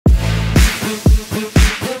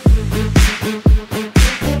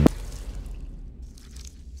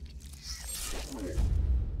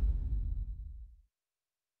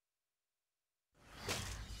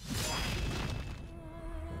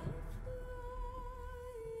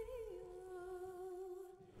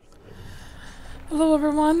Hello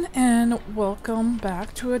everyone, and welcome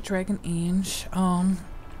back to a Dragon Age. I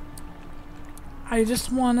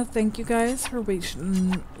just want to thank you guys for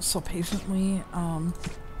waiting so patiently.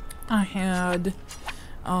 I had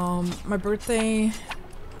my birthday,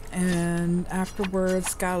 and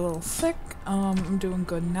afterwards got a little sick. I'm doing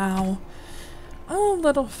good now. I'm a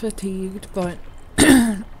little fatigued, but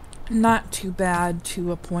not too bad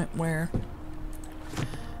to a point where,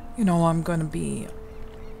 you know, I'm gonna be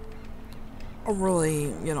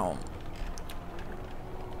really, you know,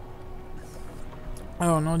 I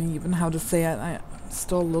don't know even how to say it. I'm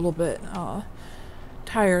still a little bit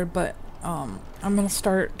tired, but I'm gonna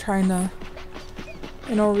start trying to,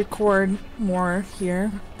 you know, record more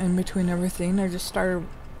here in between everything. I just started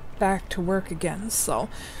back to work again, so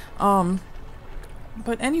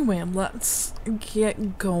but anyway, let's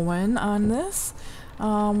get going on this.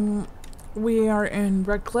 We are in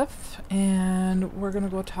RedCliffe, and we're gonna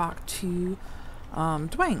go talk to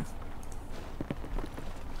Dwayne.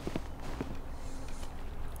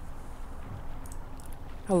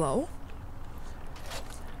 Hello?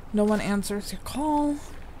 No one answers your call.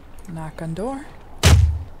 Knock on door.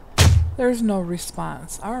 There's no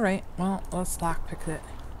response. Alright, well, let's lockpick it.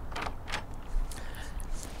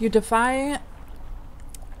 You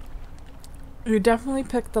definitely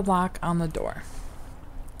picked the lock on the door.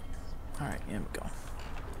 Alright, here we go.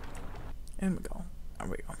 Here we go. There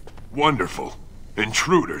we go. Wonderful.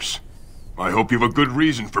 Intruders. I hope you have a good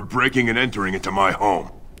reason for breaking and entering into my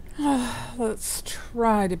home. Let's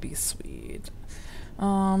try to be sweet.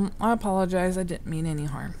 I apologize. I didn't mean any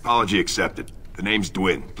harm. Apology accepted. The name's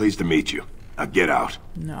Dwyn. Pleased to meet you. Now get out.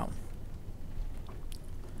 No.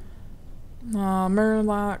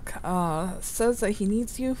 Murloc, says that he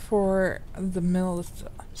needs you for the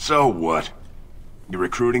military. So what? You're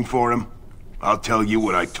recruiting for him? I'll tell you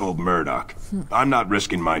what I told Murdoch. I'm not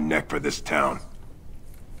risking my neck for this town.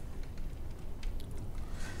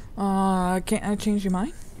 Can't I change your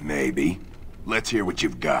mind? Maybe. Let's hear what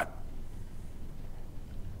you've got.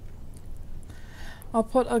 I'll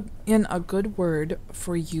put in a good word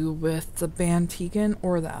for you with the Bantegan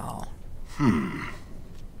or the Owl.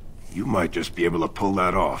 You might just be able to pull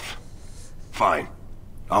that off. Fine.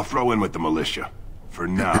 I'll throw in with the militia. For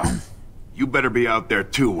now. You better be out there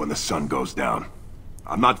too when the sun goes down.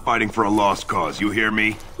 I'm not fighting for a lost cause, you hear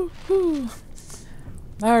me?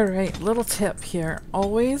 Alright, little tip here.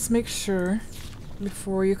 Always make sure,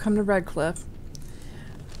 before you come to RedCliffe,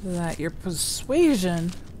 that your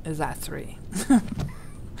persuasion is at 3.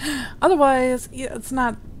 Otherwise, it's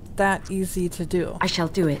not that easy to do. I shall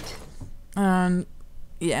do it. And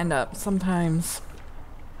you end up sometimes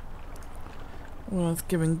with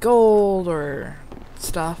giving gold or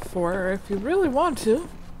stuff, or if you really want to,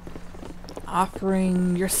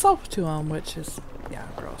 offering yourself to them, which is, yeah,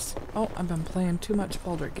 gross. Oh, I've been playing too much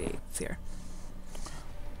Baldur's Gate here.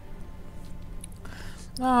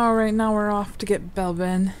 Alright, now we're off to get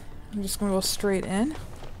Belvin. I'm just gonna go straight in.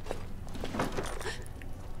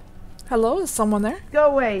 Hello, is someone there? Go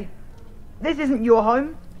away. This isn't your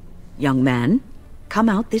home. Young man, come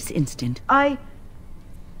out this instant.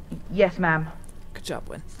 Yes, ma'am. Good job,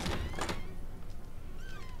 Win.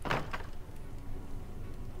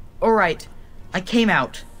 Alright, I came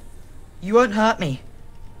out. You won't hurt me.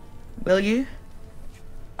 Will you?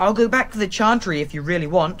 I'll go back to the Chantry if you really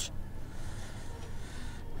want.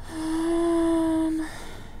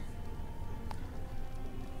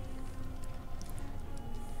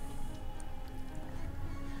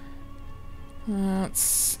 Let's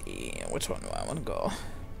see, which one do I want to go?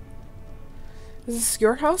 Is this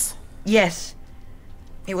your house? Yes.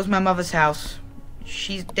 It was my mother's house.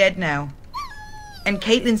 She's dead now. And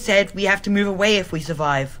Caitlin said we have to move away if we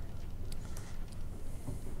survive.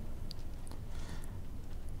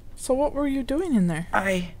 So what were you doing in there?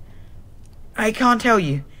 I can't tell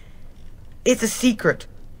you. It's a secret.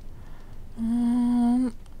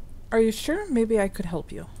 Are you sure? Maybe I could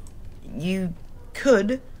help you. You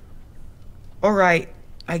could. Alright,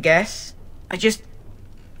 I guess.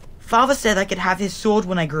 Father said I could have his sword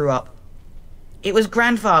when I grew up. It was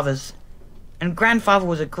Grandfather's. And Grandfather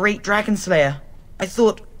was a great dragon slayer. I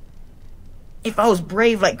thought, if I was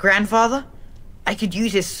brave like Grandfather, I could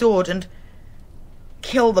use his sword and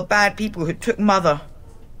kill the bad people who took Mother.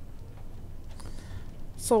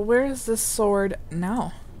 So where is this sword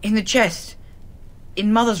now? In the chest.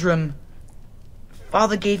 In Mother's room.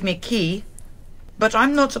 Father gave me a key, but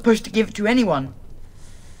I'm not supposed to give it to anyone.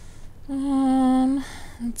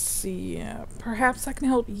 Let's see. Perhaps I can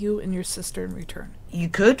help you and your sister in return. You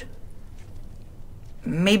could?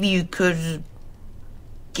 Maybe you could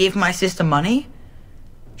give my sister money?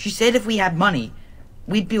 She said if we had money,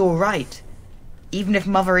 we'd be alright. even if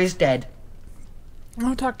Mother is dead.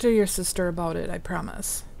 I'll talk to your sister about it, I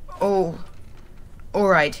promise. Oh,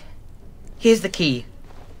 alright. Here's the key.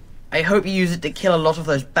 I hope you use it to kill a lot of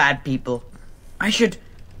those bad people. I should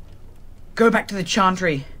go back to the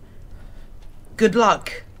Chantry. Good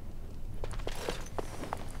luck.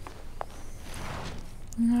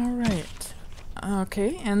 Alright.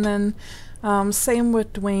 Okay, and then same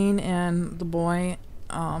with Dwayne and the boy.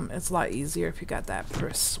 It's a lot easier if you got that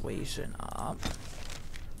persuasion up.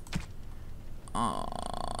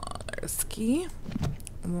 There's the key.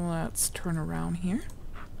 Let's turn around here.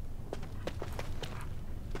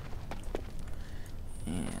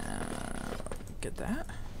 And get that.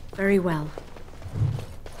 Very well.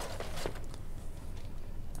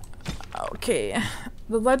 Okay.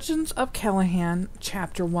 The Legends of Callahan,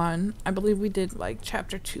 Chapter 1. I believe we did like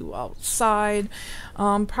Chapter 2 outside.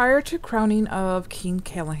 Prior to crowning of King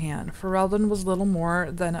Callahan, Ferelden was little more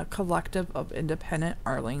than a collective of independent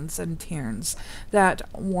Arlings and Tierns that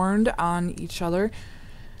warned on each other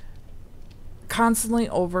constantly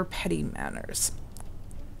over petty matters.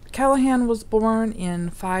 Callahan was born in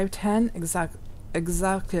 510,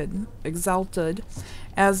 exalted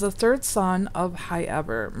as the third son of High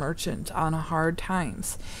Ever merchant on hard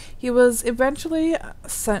times. He was eventually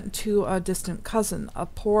sent to a distant cousin, a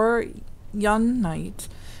poor young knight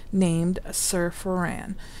named Sir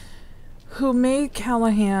Ferran, who made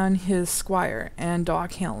Callahan his squire and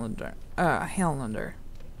dog Highlander.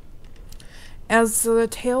 As the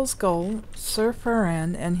tales go, Sir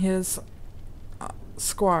Ferran and his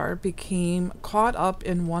squire became caught up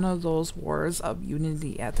in one of those wars of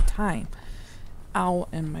unity at the time. Ow,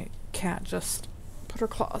 and my cat just put her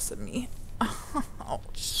claws at me. Oh,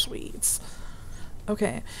 sweets.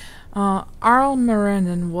 Okay. Arl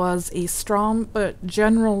Merendon was a strong but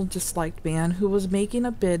general disliked man who was making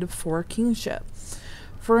a bid for kingship.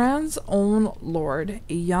 Ferran's own lord,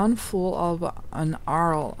 a young fool of an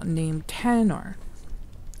Arl named Tenor,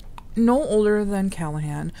 no older than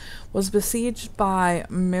Callahan, was besieged by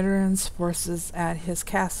Merendon's forces at his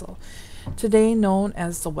castle, today known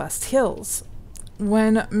as the West Hills.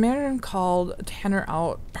 When Merendon called Tenor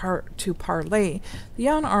out to parley, the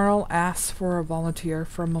young Arl asked for a volunteer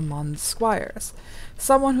from among the squires,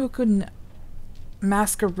 someone who could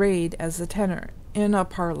masquerade as a Tenor in a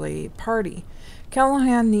parley party.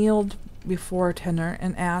 Callahan kneeled before Tenor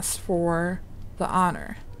and asked for the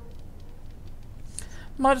honor.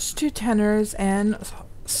 Much to Tenor's and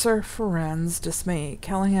Sir Ferran's dismay,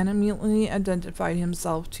 Callahan immediately identified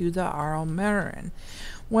himself to the Arl Merendon.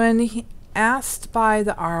 When asked by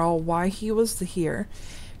the Arl why he was here,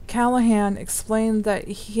 Callahan explained that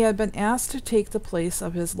he had been asked to take the place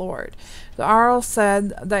of his lord. The Arl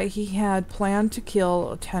said that he had planned to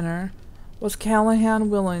kill Tenor. Was Callahan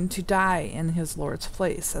willing to die in his lord's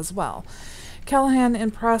place as well? Callahan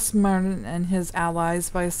impressed Martin and his allies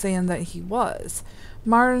by saying that he was.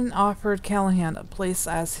 Martin offered Callahan a place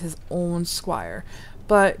as his own squire,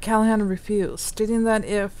 but Callahan refused, stating that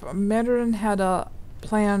if Martin had a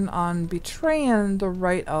plan on betraying the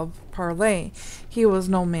right of parley, he was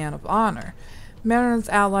no man of honor. Martin's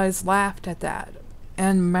allies laughed at that,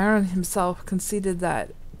 and Martin himself conceded that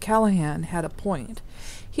Callahan had a point.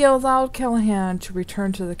 He allowed Callahan to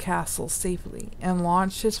return to the castle safely and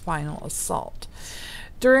launched his final assault.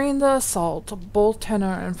 During the assault, both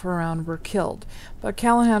Tenor and Ferran were killed, but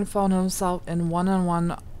Callahan found himself in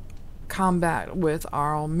one-on-one combat with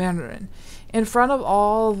Arl Merendon. In front of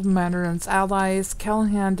all of Merendon's allies,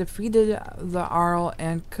 Callahan defeated the Arl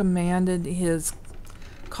and commanded his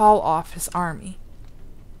call off his army.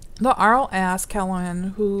 The Arl asked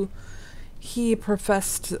Callahan who he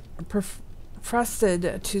professed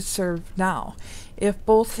to serve now, if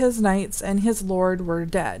both his knights and his lord were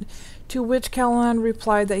dead, to which Callahan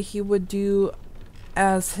replied that he would do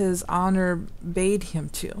as his honor bade him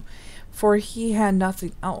to, for he had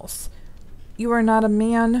nothing else. You are not a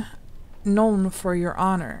man known for your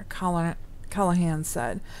honor, Callahan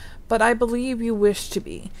said, but I believe you wish to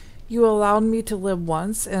be. You allowed me to live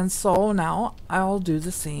once, and so now I'll do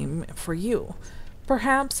the same for you.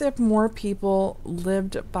 Perhaps if more people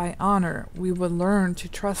lived by honor, we would learn to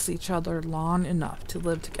trust each other long enough to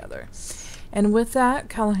live together. And with that,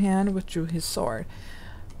 Callahan withdrew his sword.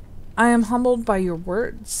 I am humbled by your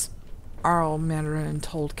words, Arl Merendon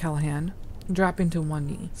told Callahan, dropping to one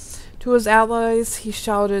knee. To his allies, he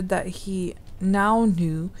shouted that he now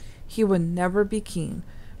knew he would never be king,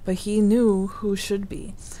 but he knew who should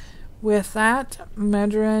be. With that,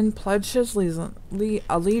 Merendon pledged his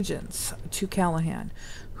allegiance to Callahan,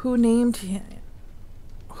 who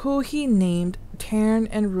he named Tairn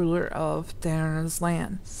and ruler of Tairn's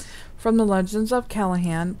land. From the Legends of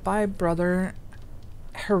Callahan by Brother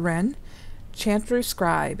Heren, Chantry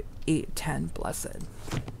Scribe, 810 Blessed.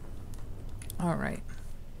 Alright.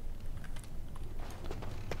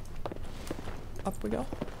 Up we go.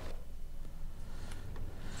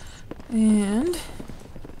 And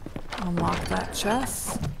unlock that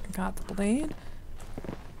chest. Got the blade.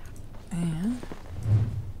 And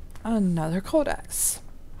another codex.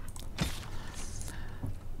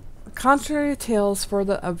 Contrary tales for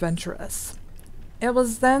the adventurous. It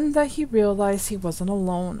was then that he realized he wasn't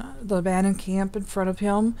alone. The abandoned camp in front of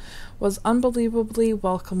him was unbelievably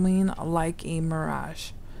welcoming, like a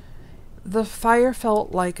mirage. The fire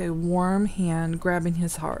felt like a warm hand grabbing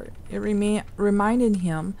his heart. It reminded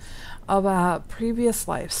him of a previous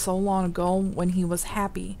life so long ago when he was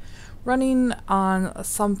happy, running on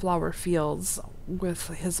sunflower fields with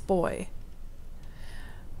his boy.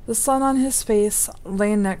 The sun on his face,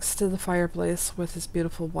 laying next to the fireplace with his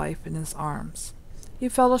beautiful wife in his arms. He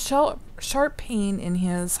felt a sharp pain in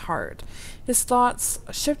his heart. His thoughts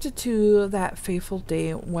shifted to that fateful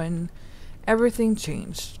day when everything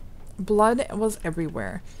changed. Blood was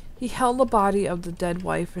everywhere. He held the body of the dead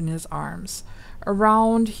wife in his arms.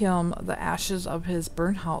 Around him, the ashes of his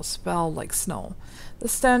burnt house fell like snow. The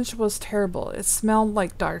stench was terrible. It smelled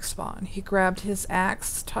like darkspawn. He grabbed his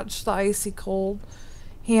axe, touched the icy cold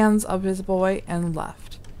hands of his boy, and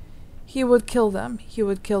left. He would kill them. He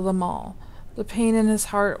would kill them all. The pain in his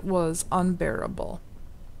heart was unbearable.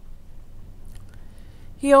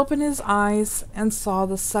 He opened his eyes and saw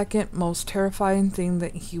the second most terrifying thing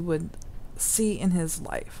that he would see in his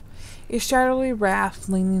life. A shadowy wrath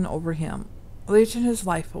leaning over him, leeching his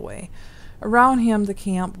life away. Around him the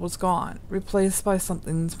camp was gone, replaced by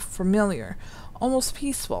something familiar, almost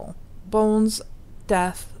peaceful. Bones,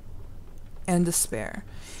 death, and despair.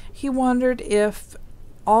 He wondered if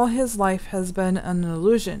all his life has been an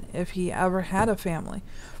illusion, if he ever had a family.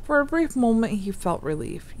 For a brief moment he felt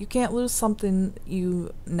relief. You can't lose something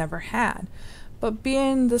you never had. But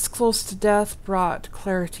being this close to death brought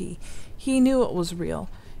clarity. He knew it was real.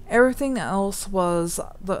 Everything else was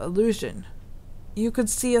the illusion. You could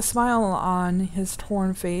see a smile on his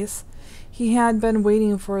torn face. He had been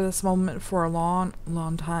waiting for this moment for a long,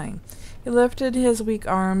 long time. He lifted his weak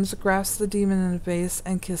arms, grasped the demon in the face,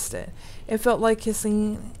 and kissed it. It felt like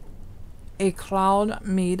kissing a cloud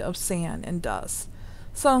made of sand and dust.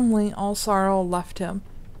 Suddenly, all sorrow left him,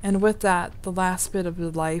 and with that, the last bit of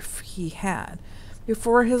the life he had.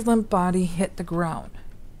 Before his limp body hit the ground,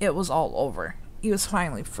 it was all over. He was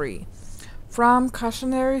finally free. From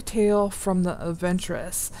Cautionary Tale from the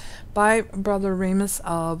Adventurous by Brother Remus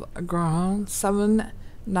of Ground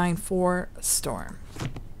 794 Storm.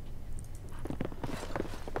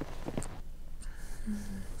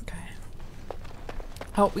 Okay.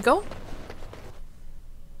 Out we go.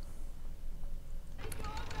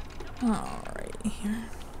 Alright, here.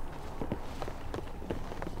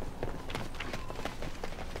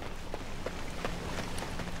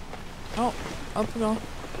 Oh, up we go.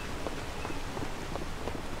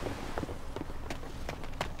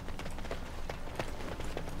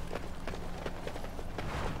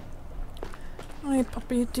 Hi,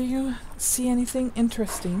 puppy, do you see anything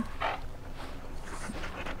interesting?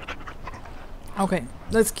 Okay,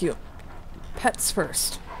 that's cute. Pets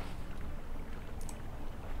first.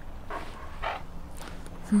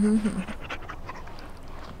 Do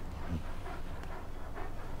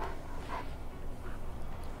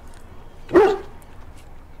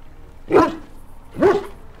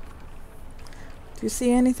you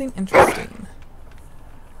see anything interesting?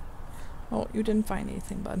 Oh, you didn't find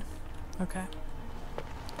anything, bud. Okay.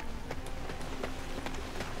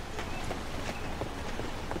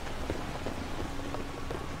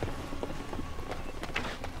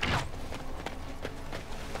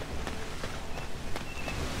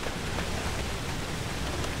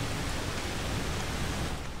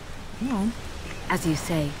 No. As you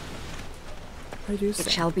say, I do it say.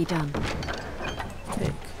 shall be done.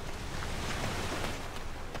 Take.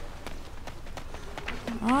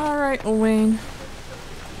 Alright, Owen.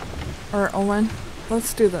 Or Owen.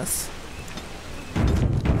 Let's do this.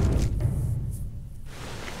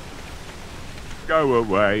 Go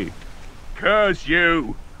away. Curse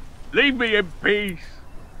you. Leave me in peace.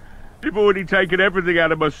 You've already taken everything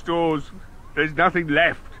out of my stores. There's nothing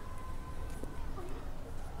left.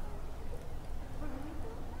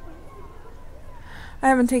 I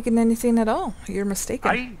haven't taken anything at all. You're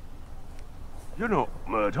mistaken. Hey? You're not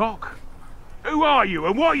Murdoch. Who are you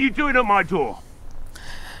and what are you doing at my door?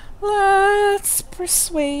 Let's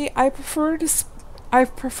persuade. I prefer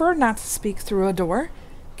not to speak through a door.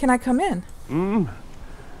 Can I come in?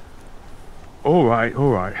 All right.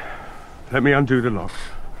 Let me undo the lock.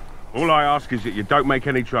 All I ask is that you don't make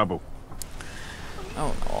any trouble.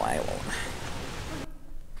 Oh no, I won't.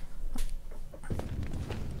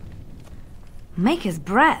 Make his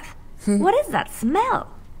breath. What is that smell?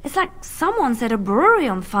 It's like someone set a brewery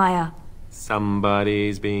on fire.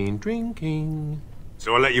 Somebody's been drinking.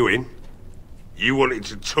 So I let you in. You wanted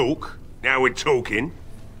to talk. Now we're talking.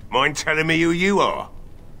 Mind telling me who you are?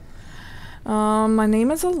 My name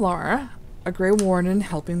is Alara, a Grey Warden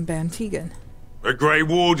helping Bantegan. A Grey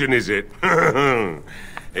Warden, is it?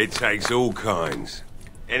 It takes all kinds.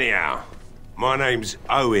 Anyhow, my name's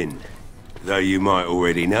Owen, though you might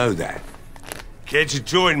already know that. Care to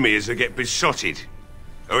join me as I get besotted?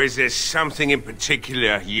 Or is there something in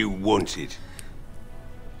particular you wanted?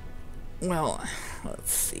 Well,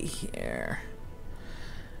 let's see here.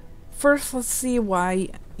 First, let's see why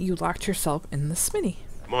you locked yourself in the smitty.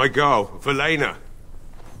 My girl, Velena,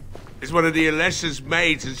 is one of the Alessa's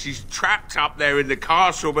maids, and she's trapped up there in the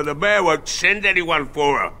castle, but the mayor won't send anyone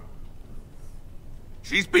for her.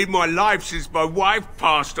 She's been my life since my wife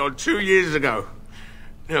passed on 2 years ago.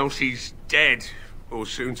 Now she's dead, or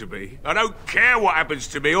soon to be. I don't care what happens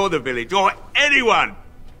to me or the village, or anyone!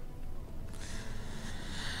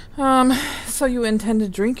 So you intend to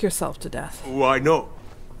drink yourself to death? Why not?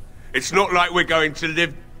 It's not like we're going to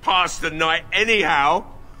live past the night anyhow.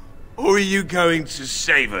 Or are you going to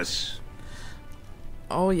save us?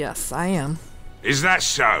 Oh yes, I am. Is that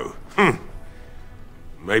so?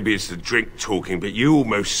 Maybe it's the drink talking, but you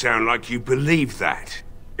almost sound like you believe that.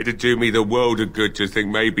 It'd do me the world of good to think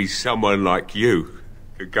maybe someone like you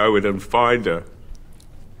could go in and find her.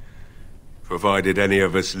 Provided any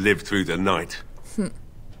of us live through the night.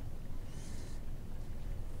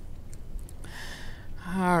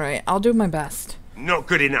 Alright, I'll do my best. Not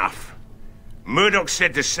good enough. Murdoch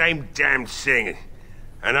said the same damn thing,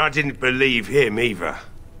 and I didn't believe him either.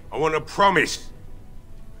 I want a promise.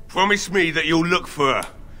 Promise me that you'll look for her.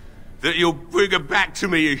 That you'll bring her back to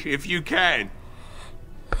me if you can.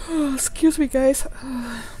 Excuse me, guys.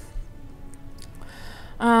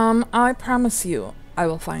 I promise you, I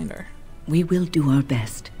will find her. We will do our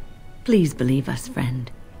best. Please believe us,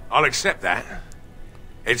 friend. I'll accept that.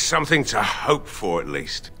 It's something to hope for, at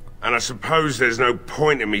least. And I suppose there's no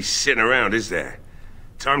point in me sitting around, is there?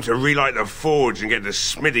 Time to relight the forge and get the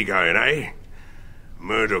smithy going, eh?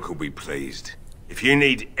 Murdoch will be pleased. If you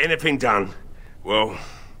need anything done, well,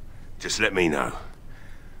 just let me know.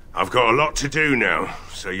 I've got a lot to do now,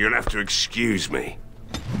 so you'll have to excuse me.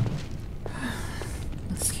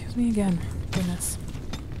 Excuse me again. Goodness.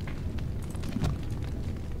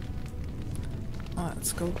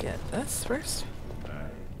 Let's go get this first.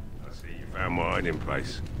 I see you found my hiding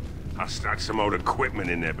place. I stuck some old equipment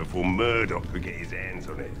in there before Murdoch could get his hands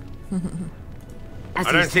on it.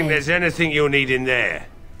 I don't think there's anything you'll need in there.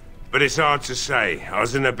 But it's hard to say. I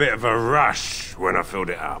was in a bit of a rush when I filled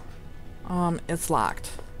it up. It's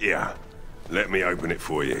locked. Yeah. Let me open it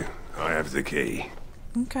for you. I have the key.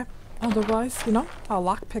 Okay. Otherwise, you know, I'll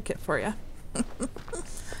lockpick it for you. But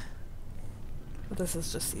this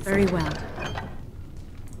is just easy. Very well.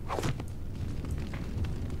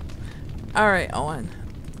 Alright, Owen.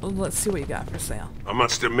 Let's see what you got for sale. I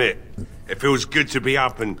must admit, it feels good to be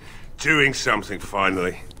up and doing something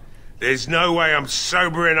finally. There's no way I'm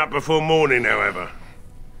sobering up before morning, however.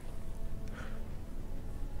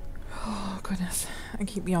 Oh, goodness. I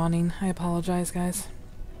keep yawning. I apologize, guys.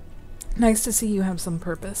 Nice to see you have some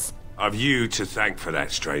purpose. I've you to thank for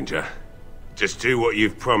that, stranger. Just do what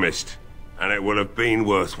you've promised, and it will have been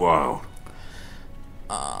worthwhile.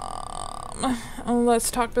 Let's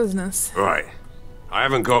talk business. Right. I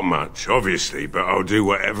haven't got much, obviously, but I'll do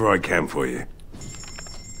whatever I can for you.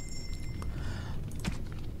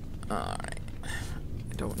 Alright.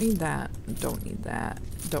 Don't need that. Don't need that.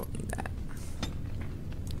 Don't need that.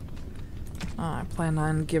 I plan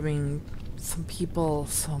on giving some people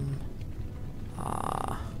some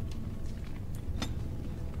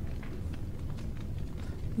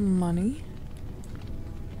money.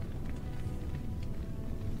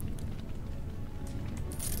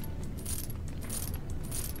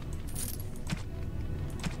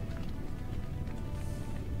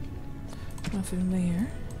 Nothing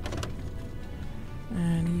there.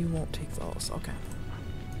 And you won't take those. Okay.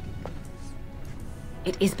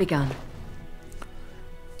 It is begun.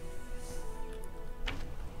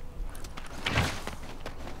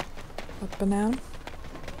 Up and down.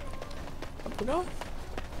 Up we go.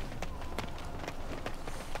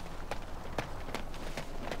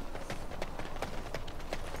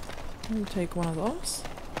 We'll take one of those.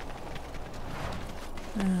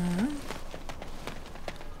 And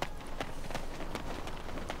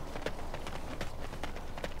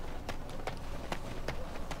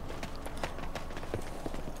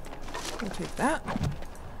We'll take that.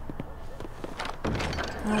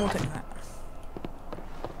 And we'll take that.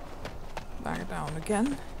 Back down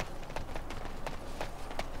again.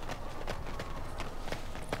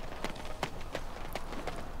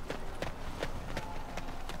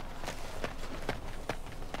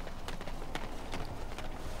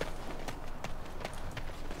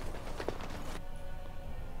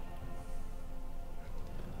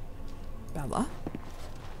 Bella?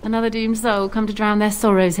 Another doomed soul come to drown their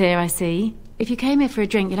sorrows here, I see. If you came here for a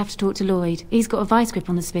drink, you'll have to talk to Lloyd. He's got a vice grip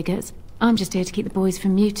on the spigots. I'm just here to keep the boys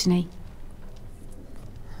from mutiny.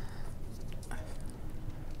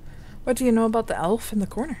 What do you know about the elf in the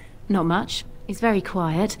corner? Not much. He's very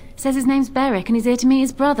quiet. Says his name's Beric and he's here to meet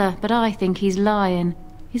his brother, but I think he's lying.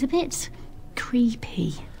 He's a bit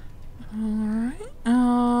creepy.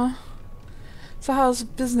 Alright, so how's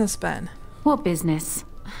business been? What business?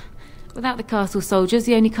 Without the castle soldiers,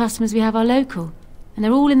 the only customers we have are local. And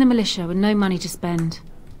they're all in the militia with no money to spend.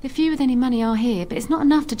 The few with any money are here, but it's not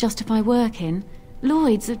enough to justify working.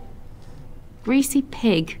 Lloyd's a greasy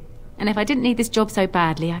pig. And if I didn't need this job so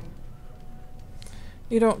badly,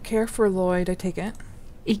 You don't care for Lloyd, I take it?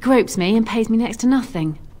 He gropes me and pays me next to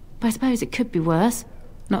nothing. But I suppose it could be worse.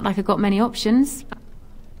 Not like I've got many options.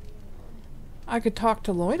 I could talk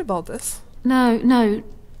to Lloyd about this. No,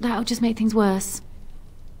 that'll just make things worse.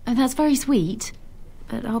 And that's very sweet,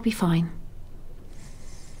 but I'll be fine.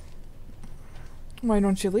 Why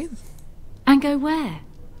don't you leave? And go where?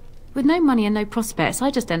 With no money and no prospects, I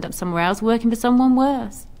just end up somewhere else working for someone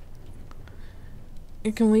worse.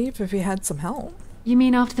 You can leave if you had some help. You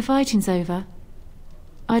mean after the fighting's over?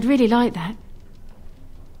 I'd really like that.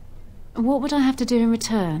 What would I have to do in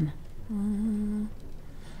return?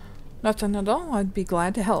 Nothing at all. I'd be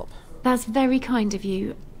glad to help. That's very kind of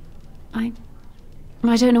you. I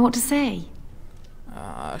don't know what to say.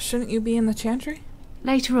 Shouldn't you be in the chantry?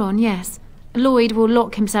 Later on, yes. Lloyd will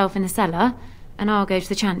lock himself in the cellar, and I'll go to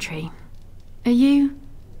the chantry. Are you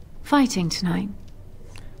fighting tonight?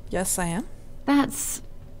 Yes, I am. That's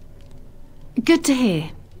good to hear.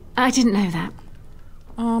 I didn't know that.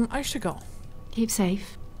 I should go. Keep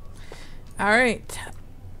safe. Alright.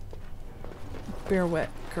 Beerwick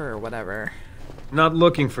or whatever. Not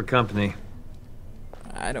looking for company.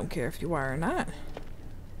 I don't care if you are or not.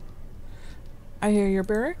 I hear you're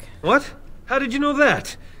Beric? What? How did you know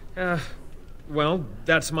that? Well,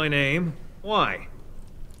 that's my name. Why?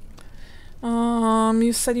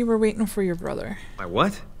 You said you were waiting for your brother. My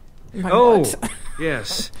what? My oh, what?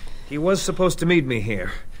 yes. He was supposed to meet me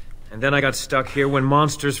here. And then I got stuck here when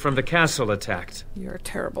monsters from the castle attacked. You're a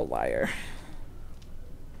terrible liar.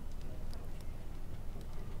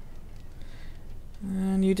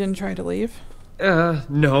 And you didn't try to leave?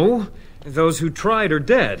 No. Those who tried are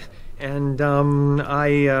dead. And,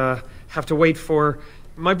 I have to wait for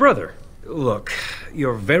my brother. Look,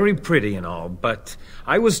 you're very pretty and all, but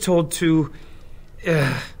I was told to,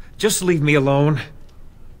 just leave me alone.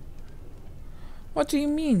 What do you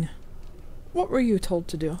mean? What were you told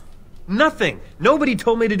to do? Nothing. Nobody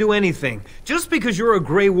told me to do anything. Just because you're a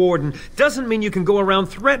Grey Warden doesn't mean you can go around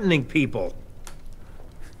threatening people.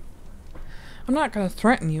 I'm not going to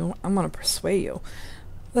threaten you. I'm going to persuade you.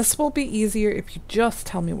 This will be easier if you just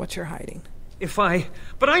tell me what you're hiding.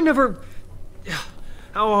 But I never...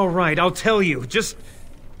 Oh, all right, I'll tell you. Just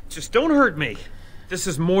don't hurt me. This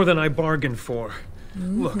is more than I bargained for.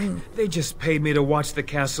 Look, they just paid me to watch the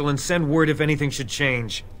castle and send word if anything should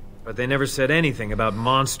change. But they never said anything about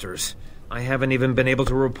monsters. I haven't even been able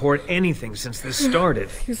to report anything since this started.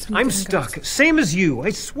 I'm stuck, same as you,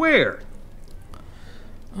 I swear.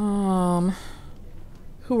 Who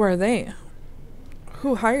are they?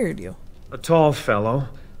 Who hired you? A tall fellow.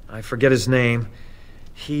 I forget his name.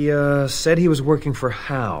 He, said he was working for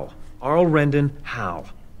Hal. Arl Rendon Hal.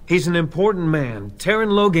 He's an important man, Terran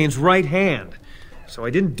Loghain's right hand. So I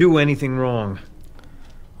didn't do anything wrong.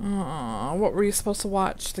 What were you supposed to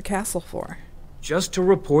watch the castle for? Just to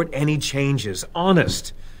report any changes,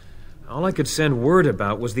 honest. All I could send word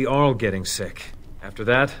about was the Arl getting sick. After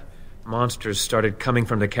that, monsters started coming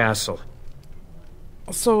from the castle.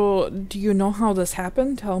 So, do you know how this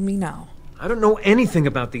happened? Tell me now. I don't know anything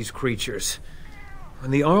about these creatures. When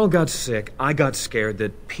the Arl got sick, I got scared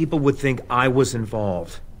that people would think I was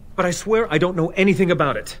involved. But I swear I don't know anything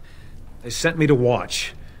about it. They sent me to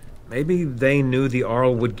watch. Maybe they knew the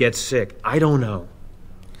Arl would get sick. I don't know.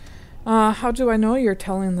 How do I know you're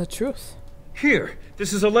telling the truth? Here,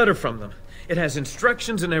 this is a letter from them. It has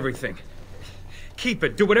instructions and everything. Keep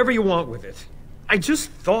it. Do whatever you want with it. I just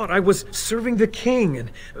thought I was serving the king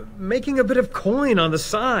and making a bit of coin on the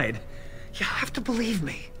side. You have to believe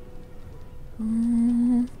me.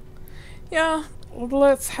 Yeah,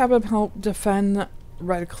 let's have him help defend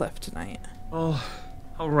RedCliffe tonight. Oh,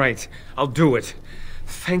 all right. I'll do it.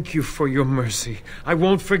 Thank you for your mercy. I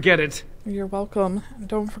won't forget it. You're welcome.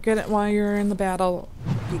 Don't forget it while you're in the battle.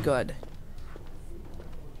 Be good.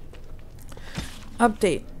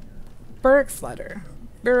 Update. Burrick's letter.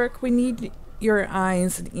 Burrick, we need your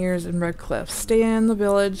eyes and ears in RedCliffe. Stay in the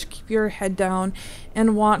village, keep your head down,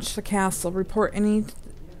 and watch the castle. Report any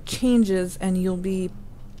changes and you'll be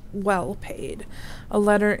well paid. A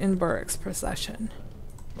letter in Burrick's possession.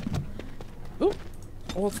 Ooh.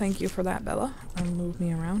 Well, thank you for that, Bella. Move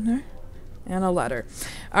me around there. And a letter.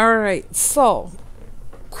 Alright, so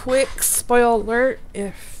quick spoiler alert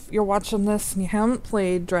if you're watching this and you haven't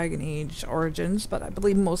played Dragon Age Origins, but I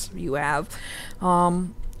believe most of you have.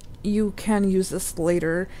 You can use this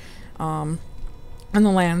later in the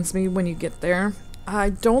Landsmead when you get there. I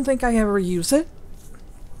don't think I ever use it,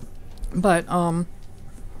 but I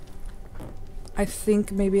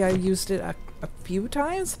think maybe I used it a few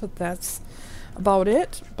times, but that's about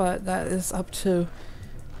it. But that is up to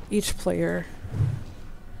each player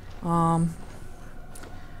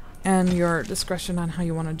and your discretion on how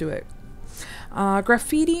you want to do it.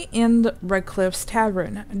 Graffiti in the RedCliffe's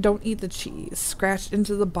tavern. Don't eat the cheese. Scratched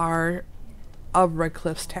into the bar of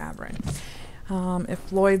RedCliffe's tavern.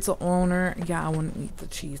 If Lloyd's the owner, yeah, I wouldn't eat the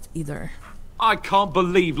cheese either. I can't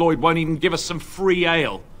believe Lloyd won't even give us some free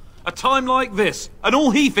ale. A time like this, and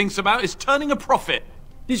all he thinks about is turning a profit.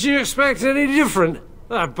 Did you expect any different?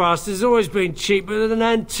 That bastard's always been cheaper than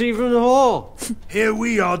an ante from the hall. Here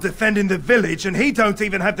we are defending the village, and he don't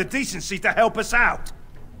even have the decency to help us out.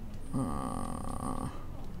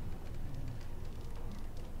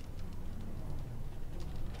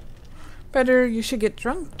 Better you should get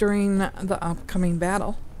drunk during the upcoming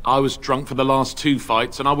battle. I was drunk for the last 2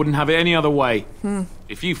 fights, and I wouldn't have it any other way.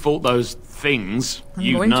 If you fought those things,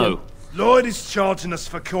 you'd know. Lloyd is charging us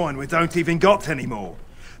for coin we don't even got anymore.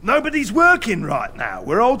 Nobody's working right now.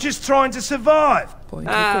 We're all just trying to survive.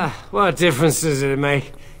 What difference does it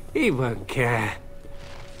make? He won't care.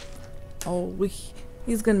 Oh,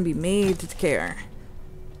 he's gonna be made to care.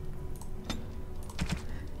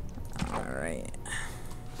 Alright.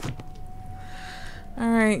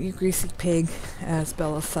 Alright, you greasy pig, as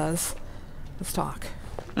Bella says. Let's talk.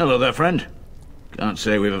 Hello there, friend. Can't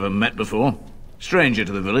say we've ever met before. Stranger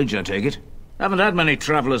to the village, I take it. Haven't had many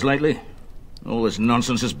travellers lately. All this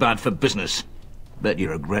nonsense is bad for business. Bet you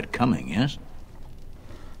regret coming, yes?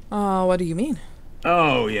 What do you mean?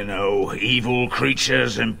 Oh, you know, evil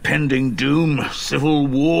creatures, impending doom, civil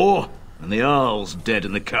war, and the Earl's dead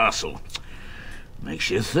in the castle. Makes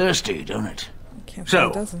you thirsty, don't it? Can't say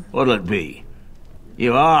it doesn't. What'll it be?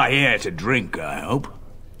 You are here to drink, I hope.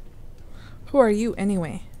 Who are you,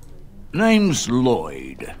 anyway? Name's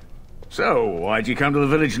Lloyd. So, why'd you come to the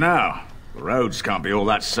village now? The roads can't be all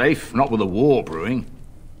that safe, not with a war brewing.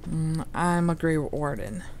 I'm a Grey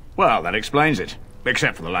Warden. Well, that explains it.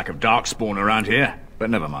 Except for the lack of darkspawn around here. But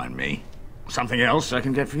never mind me. Something else I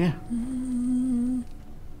can get for you?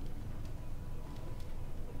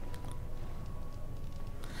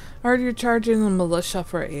 I heard you're charging the militia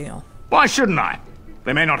for ale. Why shouldn't I?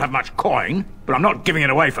 They may not have much coin, but I'm not giving it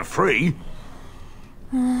away for free.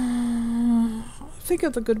 Think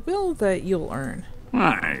of the goodwill that you'll earn.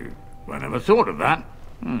 I never thought of that.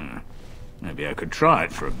 Maybe I could try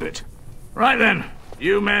it for a bit. Right then,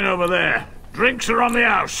 you men over there. Drinks are on the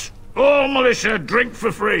house. All militia drink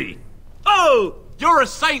for free. Oh, you're a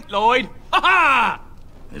saint, Lloyd. Ha ha!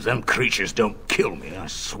 If them creatures don't kill me, I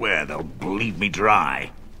swear they'll bleed me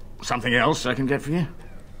dry. Something else I can get for you?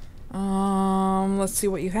 Let's see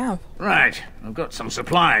what you have. Right, I've got some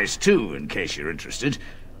supplies too, in case you're interested.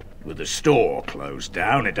 With the store closed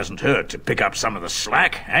down, it doesn't hurt to pick up some of the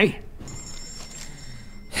slack, eh?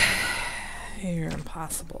 You're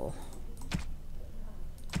impossible.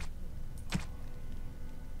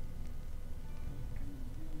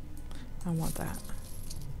 I want that.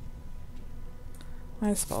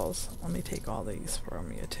 I suppose. Let me take all these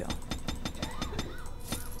from you too.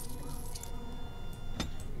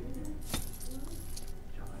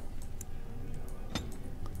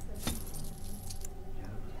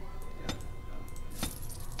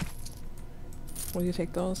 Will you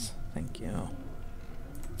take those? Thank you.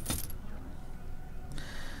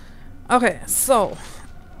 Okay, so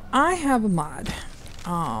I have a mod.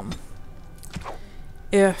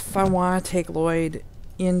 If I want to take Lloyd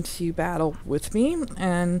into battle with me,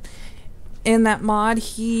 and in that mod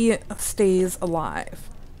he stays alive.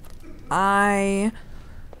 I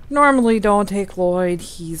normally don't take Lloyd.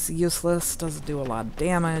 He's useless, doesn't do a lot of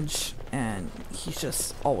damage, and he's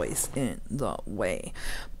just always in the way.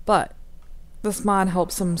 But this mod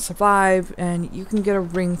helps him survive, and you can get a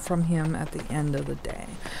ring from him at the end of the day.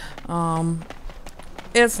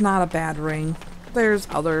 It's not a bad ring. There's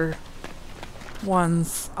other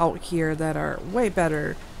ones out here that are way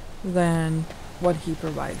better than what he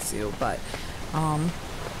provides you, but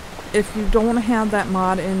if you don't have that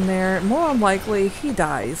mod in there, more than likely he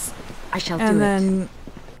dies. I shall do it. And then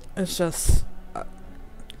it's just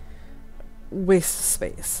waste of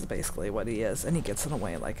space, basically what he is, and he gets in the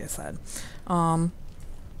way, like I said. Alright,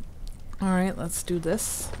 let's do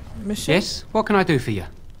this mission. Yes? What can I do for you?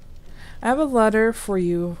 I have a letter for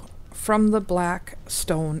you from the Black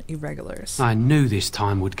Stone Irregulars. I knew this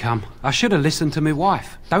time would come. I should have listened to my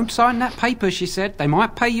wife. Don't sign that paper, she said. They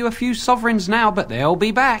might pay you a few sovereigns now, but they'll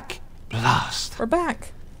be back. Blast. We're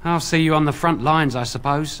back. I'll see you on the front lines, I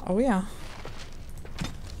suppose. Oh, yeah.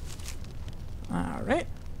 Alright.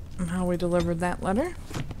 And how we delivered that letter.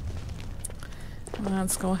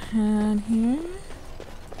 Let's go ahead here.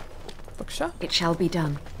 Bookshop. It shall be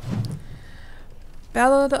done.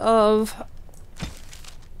 Ballad of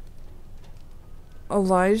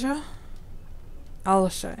Elijah?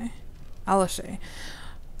 Alishay.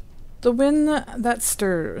 The wind that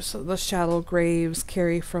stirs the shallow graves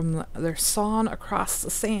carry from their song across the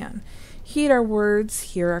sand. Heed our words,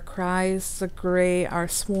 hear our cries, the grey are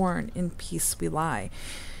sworn, in peace we lie.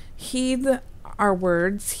 Heed our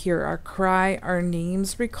words, hear our cry, our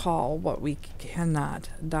names recall what we cannot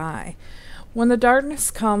die. When the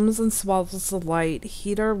darkness comes and swallows the light,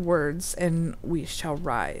 heed our words and we shall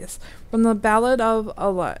rise. From the Ballad of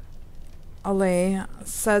Alay,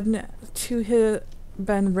 said to have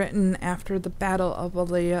been written after the Battle of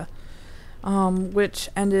Alaya, which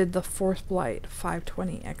ended the Fourth Blight,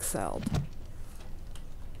 520 exiled.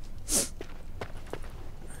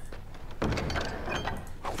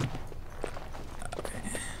 Okay.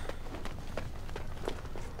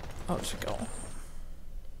 Oh, it should go.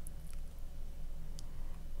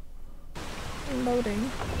 Loading.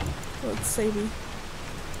 Let's save you.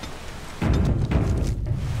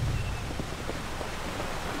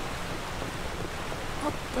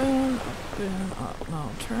 Up and up and up. Now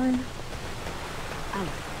turn.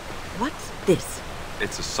 What's this?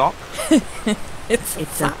 It's a sock? It's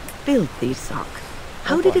a filthy sock.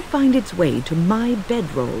 How did it find its way to my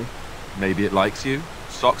bedroll? Maybe it likes you.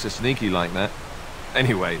 Socks are sneaky like that.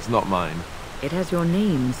 Anyway, it's not mine. It has your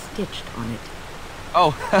name stitched on it.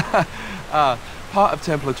 Oh, part of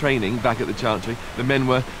Templar training back at the Chantry. The men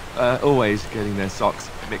were always getting their socks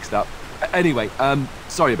mixed up. Anyway,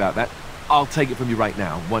 sorry about that. I'll take it from you right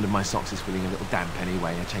now. One of my socks is feeling a little damp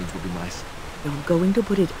anyway. A change would be nice. You're going to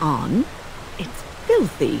put it on? It's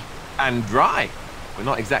filthy. And dry. We're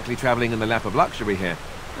not exactly travelling in the lap of luxury here.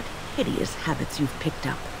 What hideous habits you've picked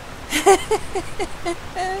up.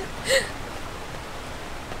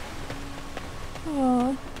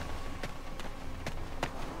 Aww.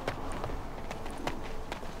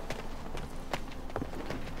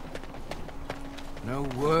 No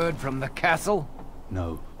word from the castle?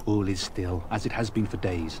 No, all is still, as it has been for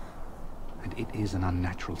days. And it is an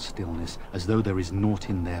unnatural stillness, as though there is naught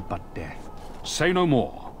in there but death. Say no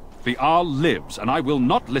more. The Arl lives, and I will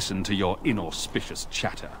not listen to your inauspicious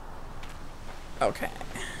chatter. Okay.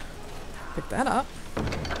 Pick that up.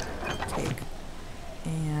 Take.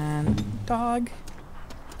 And dog,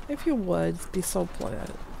 if you would, be so polite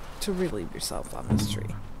to relieve yourself on this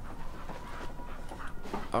tree.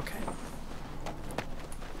 Okay.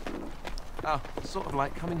 Oh, sort of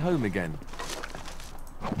like coming home again.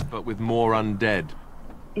 But with more undead.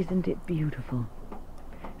 Isn't it beautiful?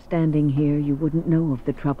 Standing here, you wouldn't know of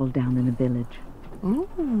the trouble down in the village.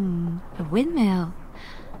 Ooh, a windmill.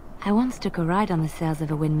 I once took a ride on the sails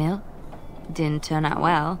of a windmill. Didn't turn out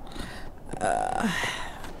well.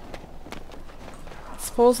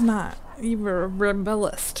 Suppose not. You were a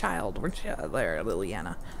rebellious child, weren't you there,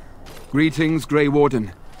 Liliana? Greetings, Grey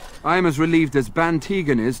Warden. I am as relieved as Ban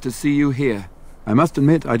Tegan is to see you here. I must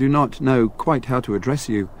admit I do not know quite how to address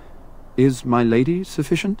you. Is my lady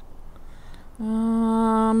sufficient?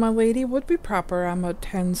 My lady would be proper. I'm a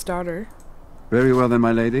Ten's daughter. Very well then,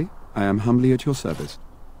 my lady. I am humbly at your service.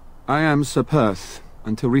 I am Sir Perth,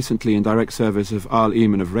 until recently in direct service of Arl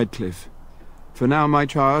Eamon of RedCliffe. For now my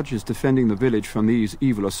charge is defending the village from these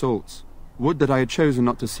evil assaults. Would that I had chosen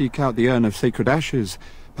not to seek out the urn of sacred ashes.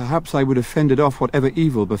 Perhaps I would have fended off whatever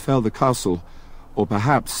evil befell the castle, or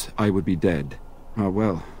perhaps I would be dead. Ah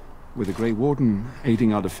well, with the Grey Warden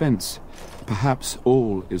aiding our defence, perhaps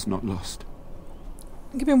all is not lost.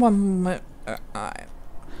 Give me one moment. I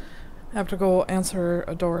have to go answer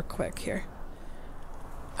a door quick here.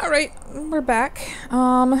 Alright, we're back.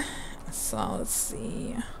 So let's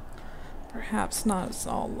see. perhaps not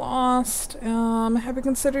all lost. Have you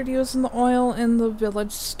considered using the oil in the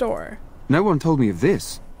village store? No one told me of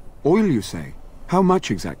this. Oil, you say? How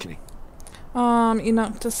much exactly?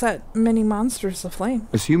 Enough to set many monsters aflame.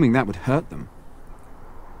 Assuming that would hurt them.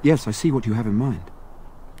 Yes, I see what you have in mind.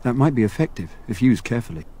 That might be effective, if used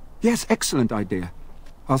carefully. Yes, excellent idea.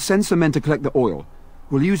 I'll send some men to collect the oil.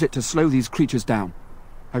 We'll use it to slow these creatures down.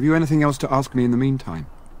 Have you anything else to ask me in the meantime?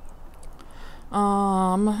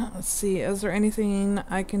 Let's see, is there anything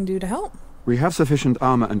I can do to help? We have sufficient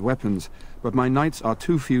armor and weapons, but my knights are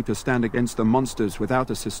too few to stand against the monsters without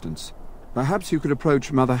assistance. Perhaps you could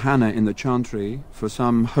approach Mother Hannah in the Chantry for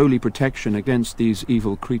some holy protection against these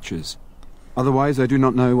evil creatures. Otherwise, I do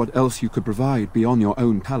not know what else you could provide beyond your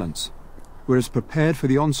own talents. We're as prepared for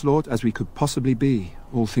the onslaught as we could possibly be,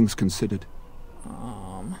 all things considered.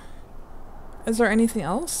 Is there anything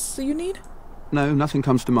else you need? No, nothing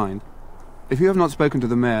comes to mind. If you have not spoken to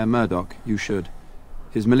the Mayor, Murdoch, you should.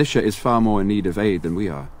 His militia is far more in need of aid than we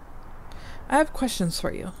are. I have questions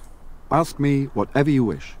for you. Ask me whatever you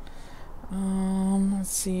wish.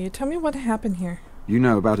 Let's see. Tell me what happened here. You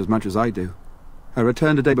know about as much as I do. I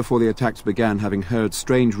returned a day before the attacks began, having heard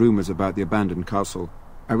strange rumors about the abandoned castle.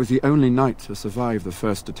 I was the only knight to survive the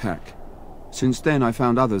first attack. Since then, I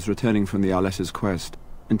found others returning from the Arlessa's quest.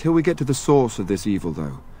 Until we get to the source of this evil,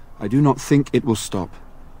 though, I do not think it will stop,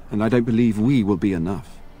 and I don't believe we will be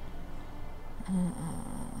enough.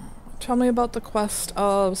 Tell me about the quest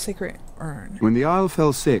of Sacred Urn. When the Isle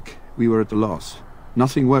fell sick, we were at a loss.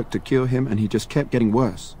 Nothing worked to cure him, and he just kept getting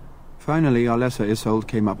worse. Finally, Arlessa Isolde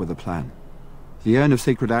came up with a plan. The Urn of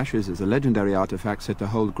Sacred Ashes is a legendary artifact said to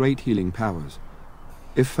hold great healing powers.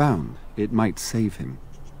 If found, it might save him.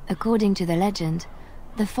 According to the legend,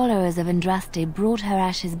 the followers of Andraste brought her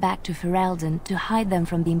ashes back to Ferelden to hide them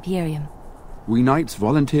from the Imperium. We knights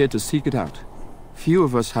volunteered to seek it out. Few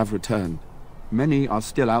of us have returned. Many are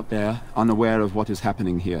still out there, unaware of what is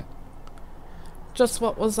happening here. Just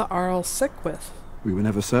what was the Arl sick with? We were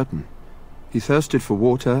never certain. He thirsted for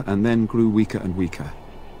water and then grew weaker and weaker.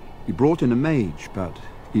 He brought in a mage, but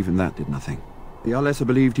even that did nothing. The Arlessa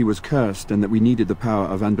believed he was cursed and that we needed the power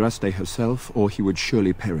of Andraste herself, or he would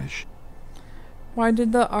surely perish. Why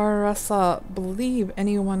did the Arlessa believe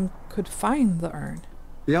anyone could find the urn?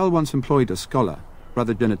 The Jarl once employed a scholar,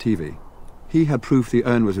 Brother Genetivi. He had proof the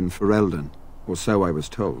urn was in Ferelden, or so I was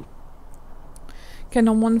told. Can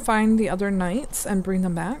no one find the other knights and bring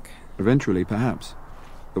them back? Eventually, perhaps.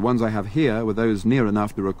 The ones I have here were those near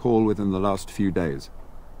enough to recall within the last few days.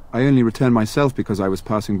 I only returned myself because I was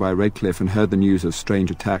passing by RedCliffe and heard the news of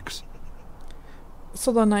strange attacks.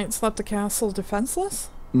 So the knights left the castle defenseless?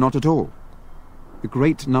 Not at all. A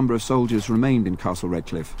great number of soldiers remained in Castle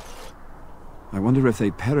RedCliffe. I wonder if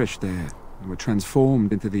they perished there and were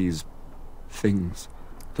transformed into these things.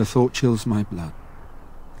 The thought chills my blood.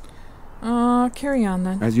 Carry on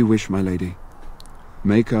then. As you wish, my lady.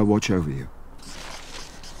 Maker watch over you.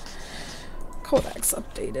 Codex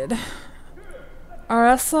updated.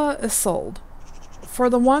 Arlessa Isolde. For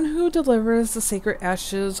the one who delivers the sacred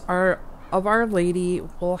ashes of Our Lady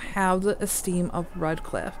will have the esteem of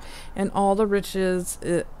RedCliffe, and all the riches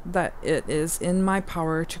that it is in my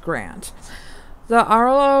power to grant. The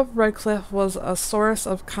Earl of RedCliffe was a source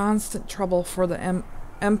of constant trouble for the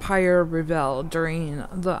Empire Revel during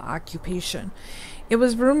the occupation. It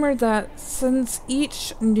was rumored that since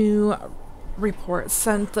each new report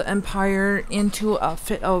sent the Empire into a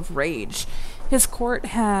fit of rage, his court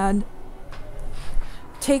had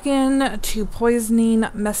taken to poisoning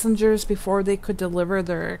messengers before they could deliver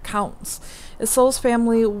their accounts. Isolde's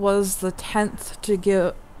family was the 10th to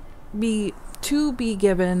be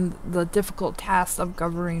given the difficult task of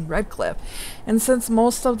governing RedCliffe, and since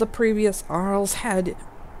most of the previous Arls had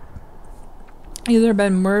either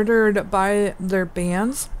been murdered by their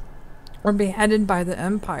bands or beheaded by the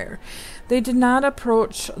Empire, they did not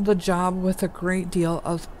approach the job with a great deal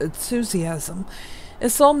of enthusiasm.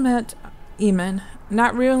 Isolde met Eamon,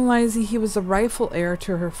 not realizing he was the rightful heir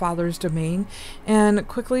to her father's domain, and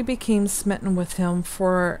quickly became smitten with him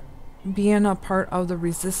for being a part of the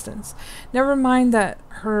resistance. Never mind that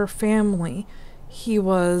her family he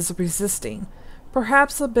was resisting.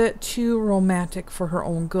 Perhaps a bit too romantic for her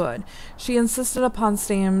own good, she insisted upon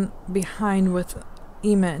staying behind with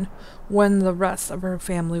Eamon when the rest of her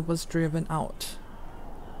family was driven out.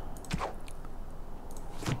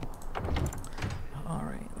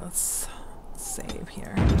 Alright, let's save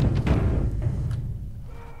here.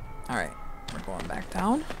 Alright, we're going back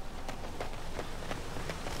down.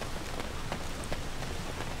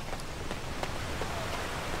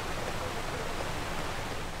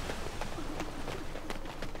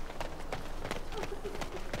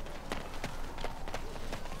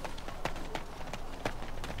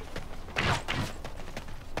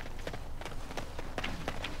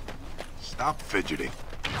 Stop fidgeting.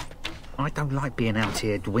 I don't like being out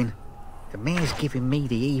here, Dwin. The mayor's giving me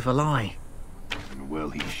the evil eye. And well,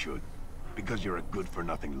 he should. Because you're a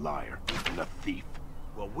good-for-nothing liar and a thief.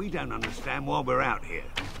 Well, we don't understand why we're out here.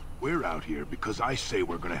 We're out here because I say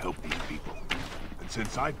we're gonna help these people. And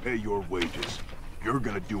since I pay your wages, you're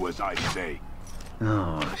gonna do as I say.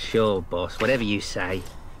 Oh, sure, boss. Whatever you say.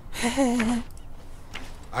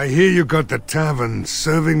 I hear you got the tavern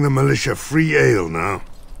serving the militia free ale now.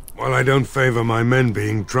 While I don't favor my men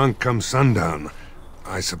being drunk come sundown,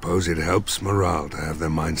 I suppose it helps morale to have their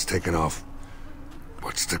minds taken off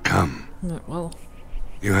what's to come. Well,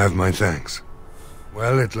 you have my thanks.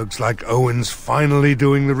 Well, it looks like Owen's finally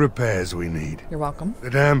doing the repairs we need. You're welcome.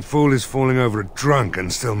 The damn fool is falling over drunk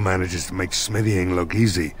and still manages to make smithying look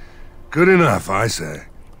easy. Good enough, I say.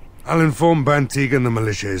 I'll inform Bantig and the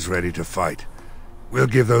militia is ready to fight. We'll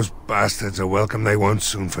give those bastards a welcome they won't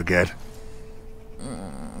soon forget.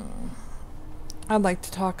 I'd like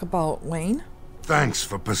to talk about Wayne. Thanks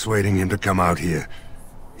for persuading him to come out here.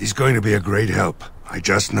 He's going to be a great help. I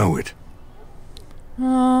just know it.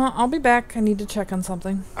 I'll be back. I need to check on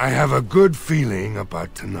something. I have a good feeling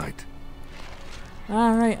about tonight.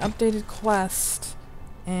 Alright, updated quest.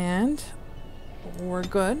 And we're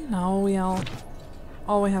good. Now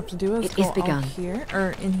all we have to do is go out here,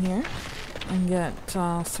 or in here, and get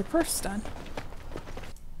Sir Perth done.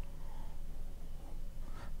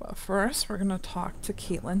 But first, we're gonna talk to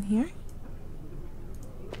Caitlin here.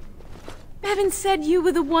 Bevan said you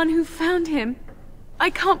were the one who found him. I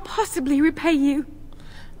can't possibly repay you.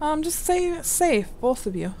 Just stay safe, both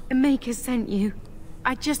of you. The Maker sent you.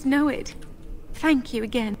 I just know it. Thank you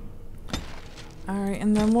again. Alright,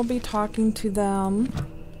 and then we'll be talking to them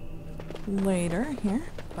later here.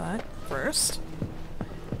 But first,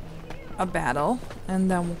 a battle, and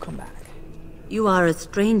then we'll come back. You are a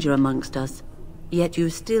stranger amongst us, yet you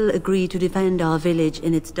still agree to defend our village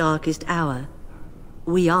in its darkest hour.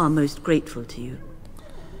 We are most grateful to you.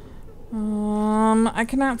 I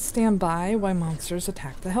cannot stand by while monsters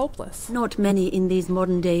attack the helpless. Not many in these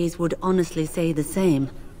modern days would honestly say the same.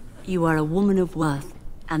 You are a woman of worth,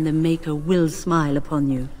 and the Maker will smile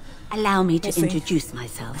upon you. Allow me to introduce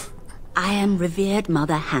myself. I am revered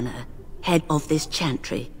Mother Hannah, head of this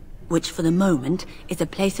chantry, which for the moment is a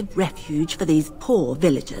place of refuge for these poor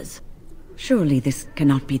villagers. Surely this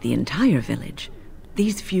cannot be the entire village.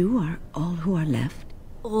 These few are all who are left?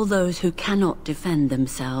 All those who cannot defend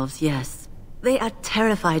themselves, yes. They are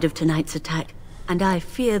terrified of tonight's attack, and I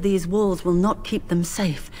fear these walls will not keep them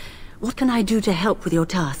safe. What can I do to help with your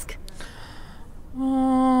task?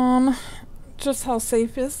 Just how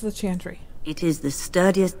safe is the chantry? It is the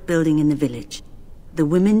sturdiest building in the village. The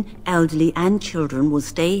women, elderly, and children will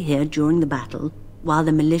stay here during the battle, while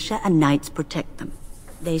the militia and knights protect them.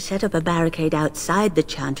 They set up a barricade outside the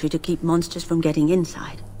chantry to keep monsters from getting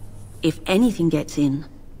inside. If anything gets in,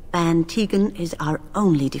 Ban Tegan is our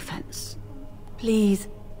only defense. Please,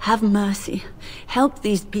 have mercy. Help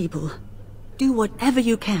these people. Do whatever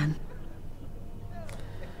you can.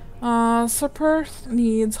 Sir Perth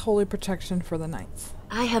needs holy protection for the knights.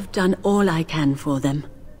 I have done all I can for them.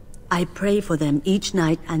 I pray for them each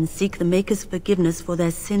night and seek the Maker's forgiveness for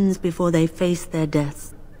their sins before they face their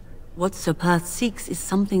deaths. What Sir Perth seeks is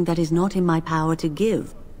something that is not in my power to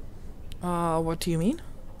give. What do you mean?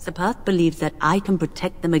 Sir Perth believes that I can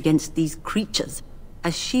protect them against these creatures,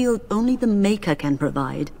 a shield only the Maker can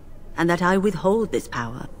provide, and that I withhold this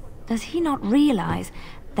power. Does he not realize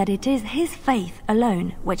that it is his faith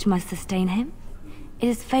alone which must sustain him? It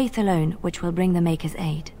is faith alone which will bring the Maker's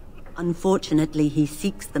aid. Unfortunately, he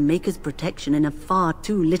seeks the Maker's protection in a far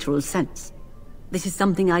too literal sense. This is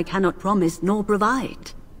something I cannot promise nor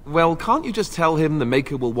provide. Well, can't you just tell him the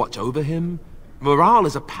Maker will watch over him? Morale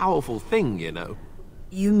is a powerful thing, you know.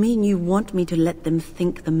 You mean you want me to let them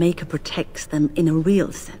think the Maker protects them in a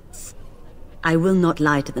real sense? I will not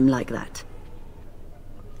lie to them like that.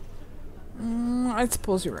 I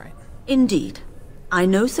suppose you're right. Indeed. I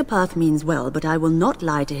know Sir Perth means well, but I will not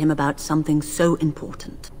lie to him about something so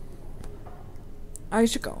important. I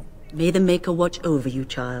should go. May the Maker watch over you,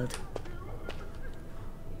 child.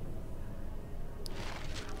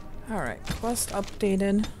 Alright, quest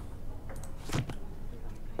updated.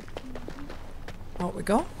 Out we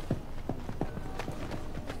go.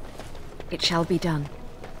 It shall be done.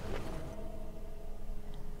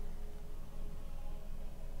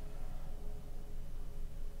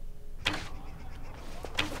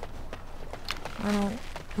 I'll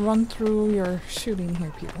run through your shooting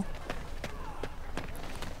here, people.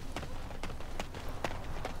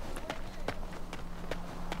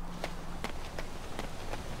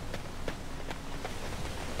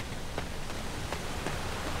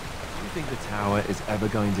 You think the tower is ever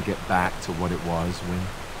going to get back to what it was, Wynne?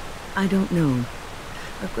 I don't know.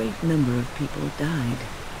 A great number of people died.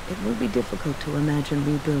 It will be difficult to imagine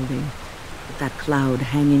rebuilding, with that cloud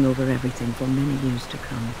hanging over everything for many years to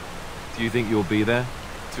come. Do you think you'll be there?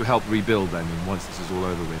 To help rebuild, I mean, once this is all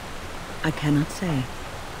over with? I cannot say.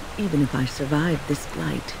 Even if I survive this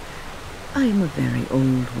blight, I am a very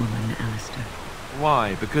old woman, Alistair.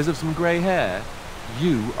 Why? Because of some grey hair?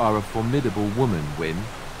 You are a formidable woman, Wynne.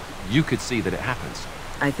 You could see that it happens.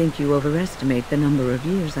 I think you overestimate the number of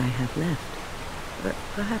years I have left. But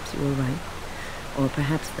perhaps you are right. Or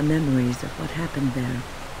perhaps the memories of what happened there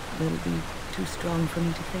will be too strong for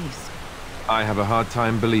me to face. I have a hard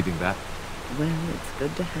time believing that. Well, it's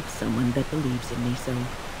good to have someone that believes in me so.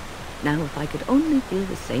 Now, if I could only feel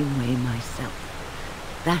the same way myself,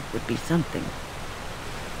 that would be something.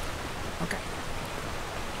 Okay.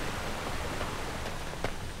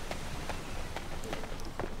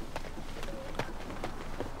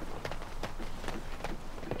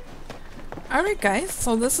 Alright guys,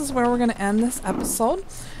 so this is where we're going to end this episode.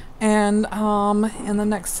 And in the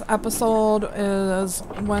next episode is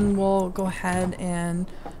when we'll go ahead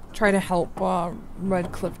and try to help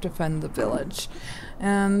RedCliffe defend the village.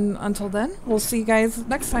 And until then, we'll see you guys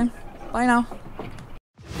next time. Bye now.